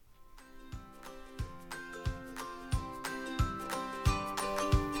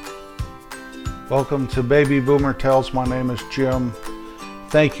Welcome to Baby Boomer Tales. My name is Jim.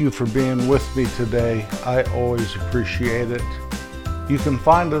 Thank you for being with me today. I always appreciate it. You can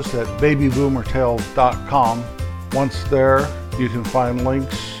find us at babyboomertales.com. Once there, you can find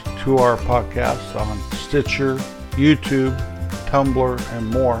links to our podcast on Stitcher, YouTube, Tumblr, and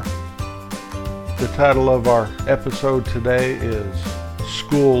more. The title of our episode today is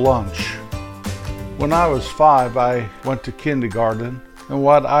School Lunch. When I was 5, I went to kindergarten, and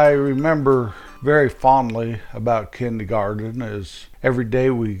what I remember very fondly about kindergarten is every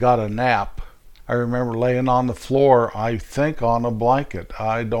day we got a nap. I remember laying on the floor, I think on a blanket.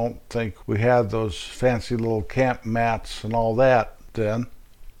 I don't think we had those fancy little camp mats and all that then.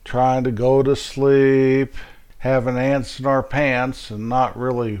 Trying to go to sleep, having ants in our pants and not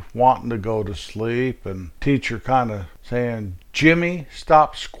really wanting to go to sleep, and teacher kind of saying, "Jimmy,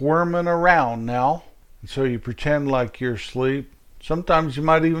 stop squirming around now." And so you pretend like you're asleep. Sometimes you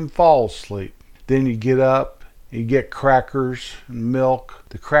might even fall asleep. Then you get up, you get crackers and milk.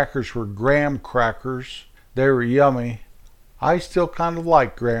 The crackers were graham crackers. They were yummy. I still kind of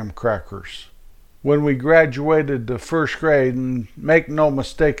like graham crackers. When we graduated to first grade, and make no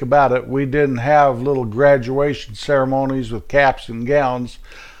mistake about it, we didn't have little graduation ceremonies with caps and gowns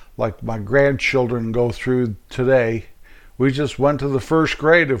like my grandchildren go through today. We just went to the first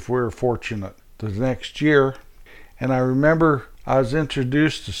grade if we were fortunate the next year. And I remember I was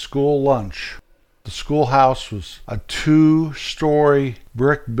introduced to school lunch. The schoolhouse was a 2-story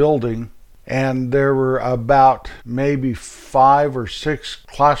brick building, and there were about maybe 5 or 6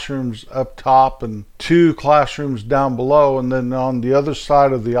 classrooms up top and 2 classrooms down below. And then on the other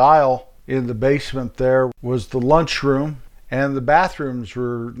side of the aisle in the basement there was the lunchroom, and the bathrooms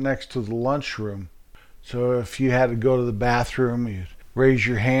were next to the lunchroom. So if you had to go to the bathroom, you'd raise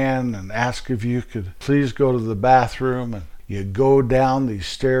your hand and ask if you could please go to the bathroom, and you go down these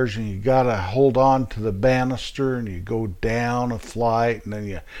stairs and you gotta hold on to the banister, and you go down a flight, and then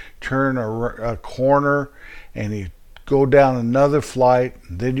you turn a corner and you go down another flight,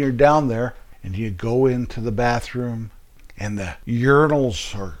 and then you're down there and you go into the bathroom, and the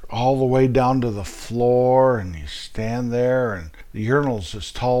urinals are all the way down to the floor, and you stand there and the urinal's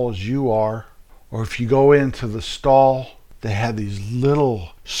as tall as you are. Or if you go into the stall, they had these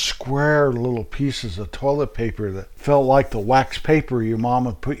little square little pieces of toilet paper that felt like the wax paper your mom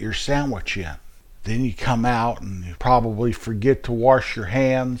would put your sandwich in. Then you come out and you probably forget to wash your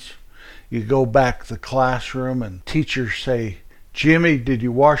hands. You go back to the classroom and teachers say, "Jimmy, did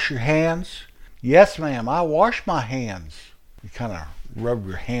you wash your hands?" "Yes, ma'am, I washed my hands." You kind of rub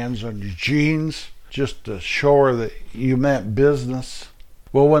your hands on your jeans just to show her that you meant business.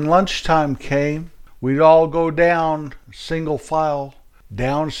 Well, when lunchtime came, we'd all go down, single file,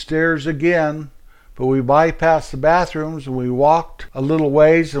 downstairs again, but we bypassed the bathrooms and we walked a little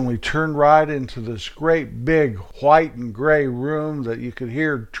ways and we turned right into this great big white and gray room that you could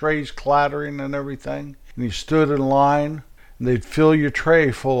hear trays clattering and everything. And you stood in line and they'd fill your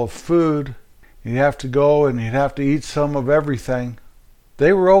tray full of food. You'd have to go and you'd have to eat some of everything.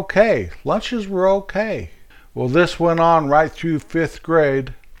 They were okay. Lunches were okay. Well, this went on right through 5th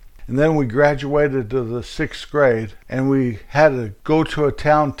grade. And then we graduated to the 6th grade, and we had to go to a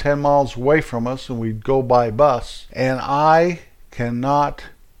town 10 miles away from us, and we'd go by bus. And I cannot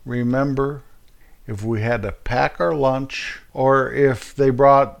remember if we had to pack our lunch or if they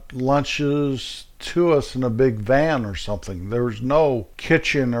brought lunches to us in a big van or something. There was no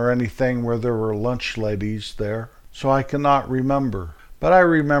kitchen or anything where there were lunch ladies there, so I cannot remember. But I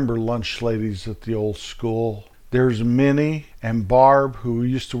remember lunch ladies at the old school. There's Minnie and Barb, who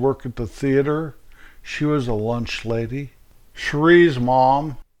used to work at the theater. She was a lunch lady. Cherie's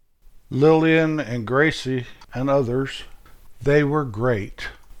mom, Lillian and Gracie and others. They were great.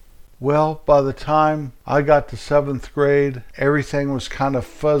 Well, by the time I got to 7th grade, everything was kind of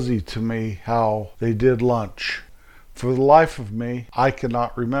fuzzy to me how they did lunch. For the life of me, I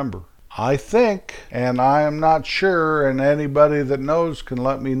cannot remember. I think, and I am not sure, and anybody that knows can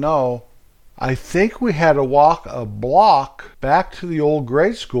let me know, I think we had to walk a block back to the old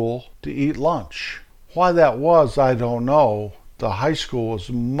grade school to eat lunch. Why that was, I don't know. The high school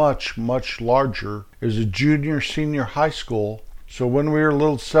was much, much larger. It was a junior, senior high school. So when we were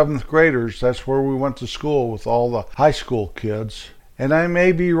little 7th graders, that's where we went to school with all the high school kids. And I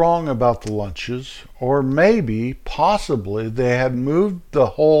may be wrong about the lunches, or maybe, possibly, they had moved the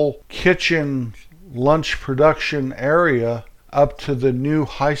whole kitchen lunch production area up to the new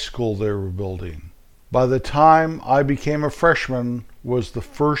high school they were building. By the time I became a freshman was the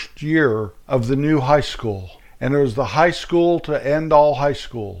first year of the new high school. And it was the high school to end all high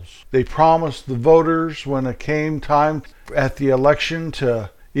schools. They promised the voters when it came time at the election to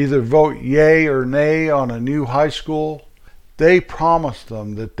either vote yay or nay on a new high school, they promised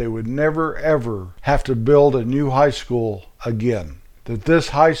them that they would never ever have to build a new high school again. That this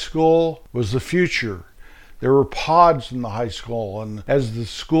high school was the future. There were pods in the high school, and as the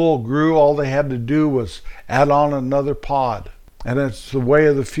school grew, all they had to do was add on another pod. And it's the way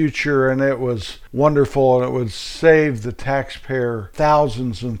of the future, and it was wonderful, and it would save the taxpayer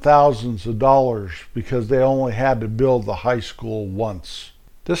thousands and thousands of dollars because they only had to build the high school once.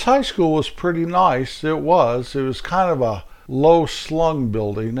 This high school was pretty nice. It was kind of a low-slung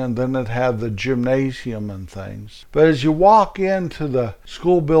building, and then it had the gymnasium and things. But as you walk into the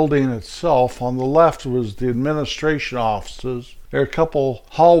school building itself, on the left was the administration offices. There are a couple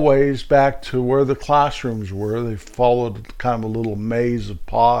hallways back to where the classrooms were. They followed kind of a little maze of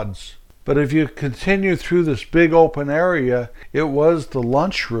pods. But if you continue through this big open area, it was the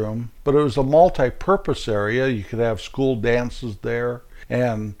lunchroom, but it was a multi-purpose area. You could have school dances there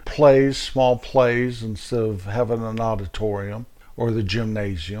and plays, small plays, instead of having an auditorium or the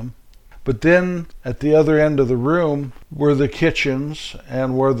gymnasium. But then at the other end of the room were the kitchens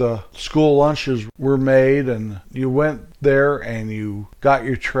and where the school lunches were made, and you went there and you got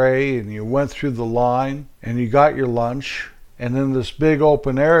your tray and you went through the line and you got your lunch. And in this big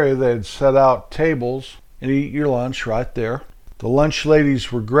open area they'd set out tables and eat your lunch right there. The lunch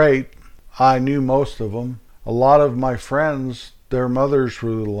ladies were great. I knew most of them. A lot of my friends, their mothers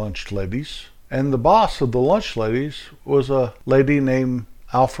were the lunch ladies. And the boss of the lunch ladies was a lady named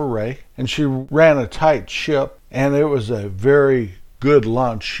Alpha Ray. And she ran a tight ship. And it was a very good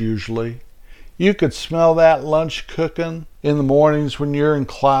lunch usually. You could smell that lunch cooking in the mornings when you're in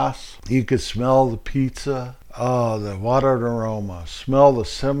class. You could smell the pizza. Oh, the what an aroma. Smell the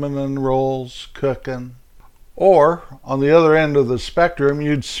cinnamon rolls cooking. Or, on the other end of the spectrum,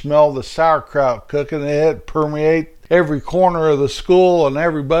 you'd smell the sauerkraut cooking. It'd permeate every corner of the school, and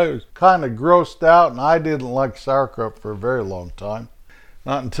everybody was kind of grossed out, and I didn't like sauerkraut for a very long time.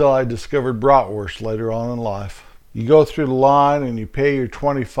 Not until I discovered bratwurst later on in life. You go through the line and you pay your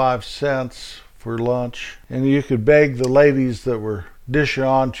 25 cents for lunch, and you could beg the ladies that were dishing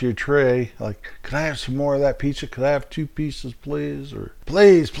onto your tray, like, could I have some more of that pizza? Could I have 2 pieces, please? Or,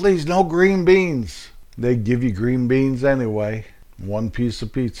 please, no green beans. They'd give you green beans anyway. 1 piece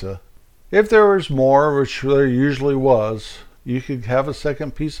of pizza. If there was more, which there usually was, you could have a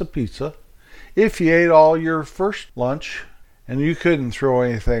second piece of pizza. If you ate all your first lunch, and you couldn't throw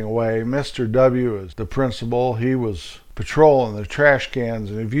anything away, Mr. W was the principal. He was patrolling the trash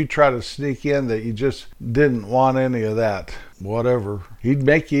cans, and if you try to sneak in that you just didn't want any of that, whatever, he'd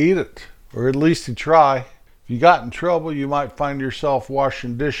make you eat it, or at least he'd try. If you got in trouble, you might find yourself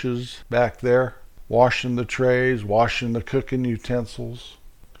washing dishes back there, washing the trays, washing the cooking utensils.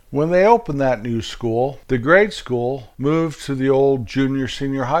 When they opened that new school, the grade school moved to the old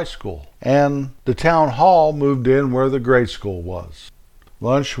junior-senior high school, and the town hall moved in where the grade school was.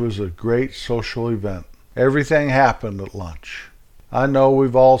 Lunch was a great social event. Everything happened at lunch. I know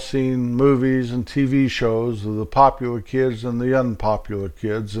we've all seen movies and TV shows of the popular kids and the unpopular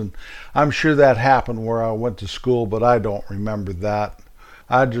kids, and I'm sure that happened where I went to school, but I don't remember that.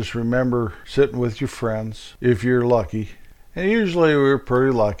 I just remember sitting with your friends, if you're lucky. And usually we were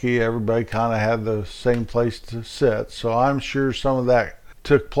pretty lucky. Everybody kind of had the same place to sit. So I'm sure some of that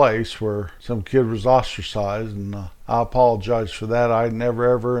took place where some kid was ostracized. And I apologize for that. I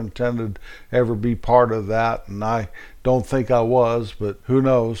never ever intended to ever be part of that. And I don't think I was, but who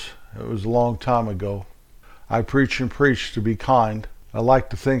knows? It was a long time ago. I preach and preach to be kind. I like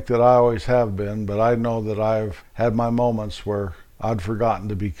to think that I always have been, but I know that I've had my moments where I'd forgotten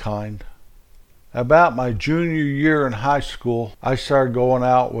to be kind. About my junior year in high school, I started going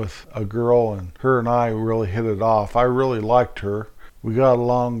out with a girl, and her and I really hit it off. I really liked her. We got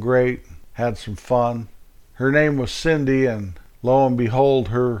along great, had some fun. Her name was Cindy, and lo and behold,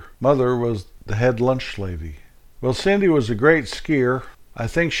 her mother was the head lunch lady. Well, Cindy was a great skier. I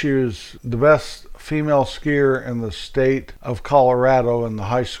think she was the best female skier in the state of Colorado in the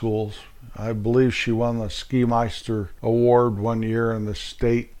high schools. I believe she won the Ski Meister award one year in the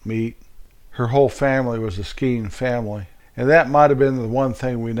state meet. Her whole family was a skiing family, and that might have been the one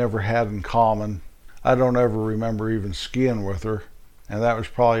thing we never had in common. I don't ever remember even skiing with her, and that was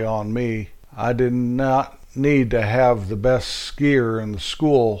probably on me. I did not need to have the best skier in the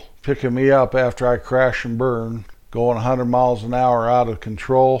school picking me up after I crash and burn, going 100 miles an hour out of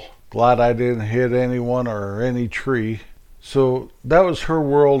control. Glad I didn't hit anyone or any tree. So that was her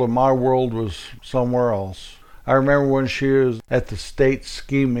world, and my world was somewhere else. I remember when she was at the state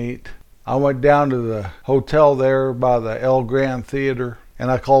ski meet, I went down to the hotel there by the El Gran Theater, and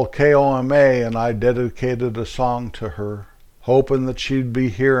I called KOMA, and I dedicated a song to her. hoping that she'd be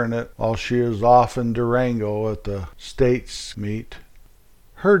hearing it while she was off in Durango at the States meet.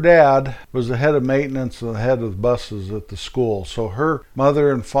 Her dad was the head of maintenance and the head of the buses at the school, so her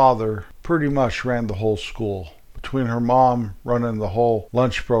mother and father pretty much ran the whole school, between her mom running the whole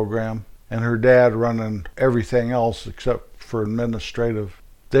lunch program and her dad running everything else except for administrative.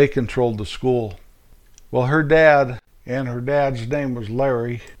 They controlled the school. Well, her dad, and her dad's name was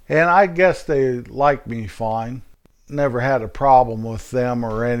Larry, and I guess they liked me fine. Never had a problem with them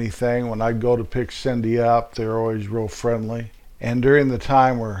or anything. When I'd go to pick Cindy up, they were always real friendly. And during the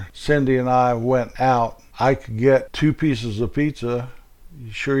time where Cindy and I went out, I could get 2 pieces of pizza.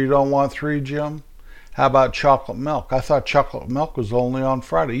 You sure you don't want 3, Jim? How about chocolate milk? I thought chocolate milk was only on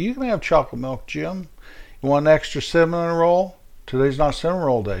Friday. You can have chocolate milk, Jim. You want an extra cinnamon roll? Today's not cinnamon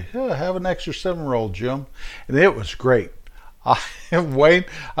roll day. Yeah, have an extra cinnamon roll, Jim. And it was great. Wayne,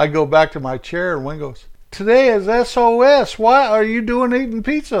 I go back to my chair and Wayne goes, "Today is SOS. Why are you doing eating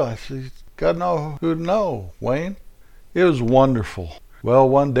pizza?" I said, "God know who'd know, Wayne." It was wonderful. Well,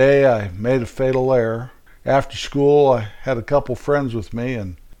 one day I made a fatal error. After school, I had a couple friends with me,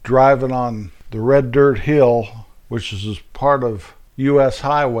 and driving on the Red Dirt Hill, which is part of U.S.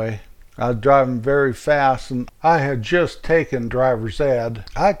 Highway, I was driving very fast, and I had just taken driver's ed.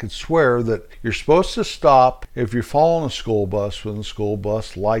 I could swear that you're supposed to stop if you're following a school bus when the school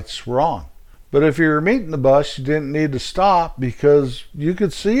bus lights were on. But if you were meeting the bus, you didn't need to stop because you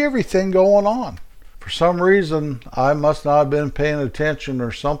could see everything going on. For some reason, I must not have been paying attention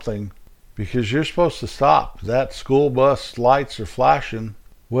or something, because you're supposed to stop. That school bus lights are flashing.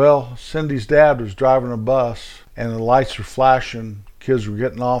 Well, Cindy's dad was driving a bus, and the lights were flashing. Kids were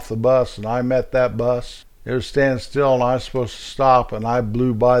getting off the bus, and I met that bus. It was standing still, and I was supposed to stop, and I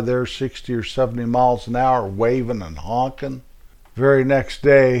blew by there 60 or 70 miles an hour, waving and honking. Very next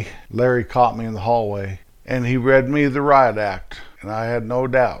day, Larry caught me in the hallway, and he read me the riot act, and I had no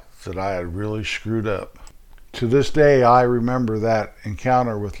doubt that I had really screwed up. To this day, I remember that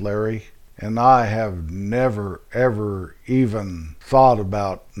encounter with Larry, and I have never, ever even thought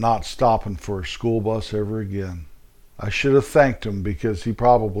about not stopping for a school bus ever again. I should have thanked him because he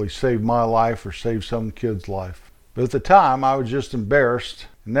probably saved my life or saved some kid's life. But at the time, I was just embarrassed.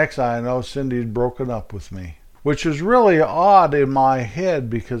 Next thing I know, Cindy had broken up with me, which is really odd in my head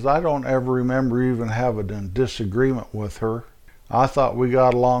because I don't ever remember even having a disagreement with her. I thought we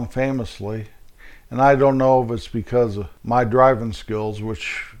got along famously, and I don't know if it's because of my driving skills,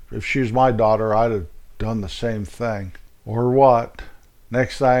 which if she was my daughter, I'd have done the same thing, or what.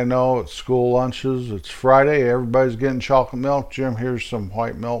 Next thing I know, at school lunches, it's Friday, everybody's getting chocolate milk. Jim, here's some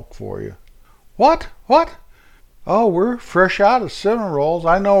white milk for you. What? Oh, we're fresh out of cinnamon rolls.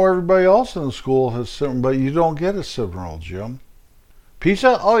 I know everybody else in the school has cinnamon, but you don't get a cinnamon roll, Jim.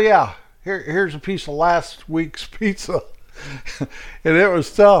 Pizza? Oh yeah, here's a piece of last week's pizza. And it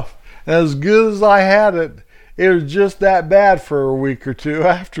was tough. And as good as I had it, it was just that bad for a week or two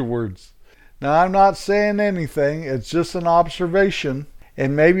afterwards. Now, I'm not saying anything. It's just an observation.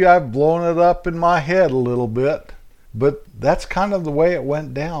 And maybe I've blown it up in my head a little bit. But that's kind of the way it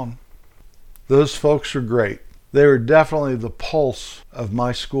went down. Those folks are great. They were definitely the pulse of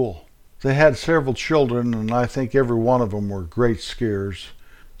my school. They had several children, and I think every one of them were great skiers.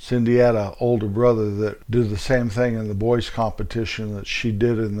 Cindy had an older brother that did the same thing in the boys' competition that she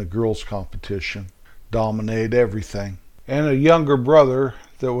did in the girls' competition. Dominated everything. And a younger brother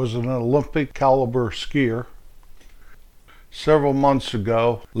that was an Olympic caliber skier. Several months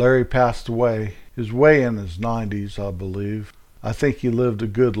ago, Larry passed away. He was way in his 90s, I believe. I think he lived a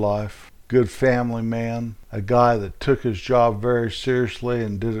good life. Good family man. A guy that took his job very seriously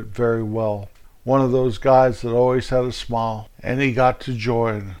and did it very well. One of those guys that always had a smile, and he got to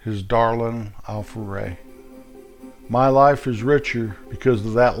join his darling Alpha Ray. My life is richer because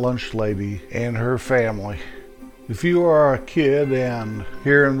of that lunch lady and her family. If you are a kid and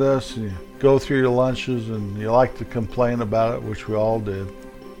hearing this and you go through your lunches and you like to complain about it, which we all did,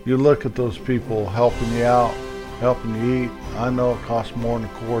 you look at those people helping you out, helping you eat. I know it costs more than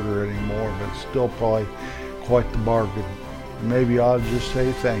a quarter anymore, but it's still probably quite the bargain. Maybe I'll just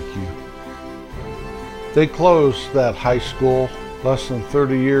say thank you. They closed that high school less than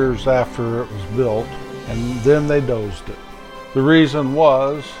 30 years after it was built, and then they dozed it. The reason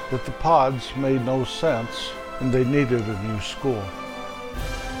was that the pods made no sense and they needed a new school.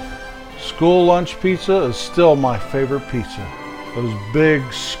 School lunch pizza is still my favorite pizza. Those big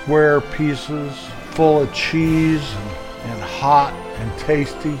square pieces full of cheese and hot and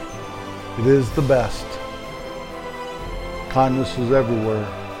tasty. It is the best. Kindness is everywhere.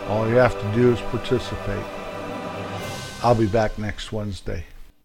 All you have to do is participate. I'll be back next Wednesday.